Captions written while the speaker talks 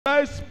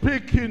I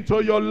speak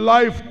into your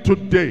life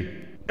today,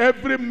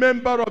 every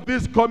member of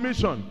this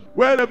commission,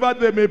 wherever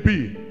they may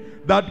be,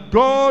 that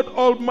God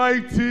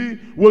Almighty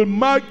will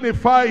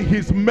magnify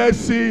his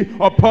mercy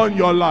upon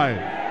your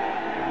life,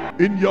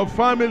 in your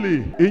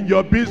family, in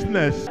your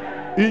business,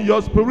 in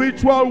your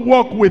spiritual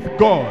walk with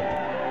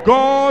God.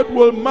 God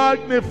will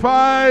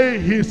magnify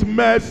his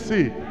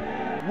mercy.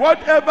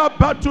 Whatever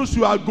battles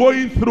you are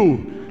going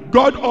through,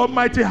 God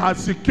Almighty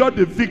has secured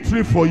the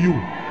victory for you.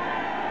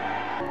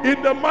 In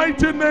the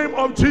mighty name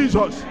of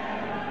Jesus,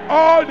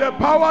 all the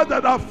powers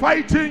that are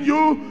fighting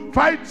you,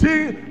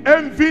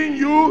 envying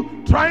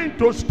you, trying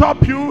to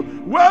stop you,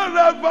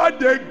 wherever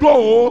they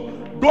go,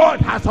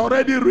 God has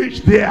already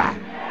reached there.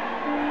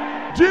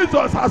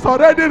 Jesus has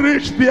already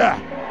reached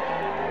there.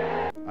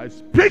 I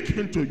speak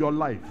into your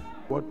life,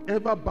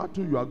 whatever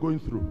battle you are going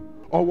through,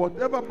 or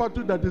whatever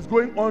battle that is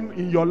going on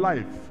in your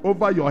life,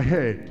 over your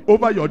head,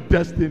 over your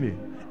destiny,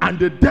 and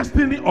the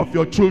destiny of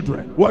your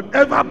children,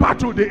 whatever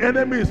battle the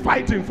enemy is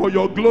fighting for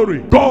your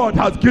glory, God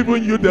has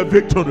given you the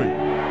victory.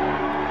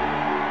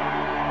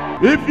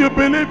 If you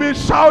believe it,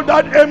 shout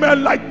that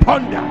amen like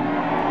thunder.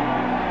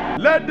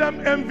 Let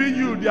them envy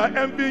you. They are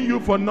envying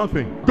you for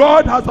nothing.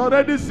 God has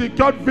already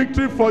secured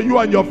victory for you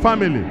and your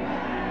family.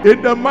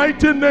 In the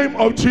mighty name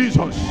of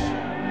Jesus,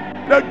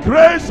 the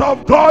grace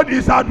of God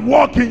is at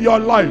work in your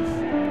life.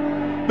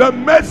 The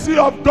mercy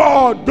of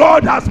God,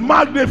 God has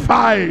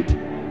magnified.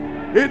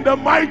 In the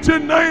mighty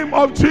name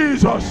of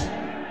Jesus.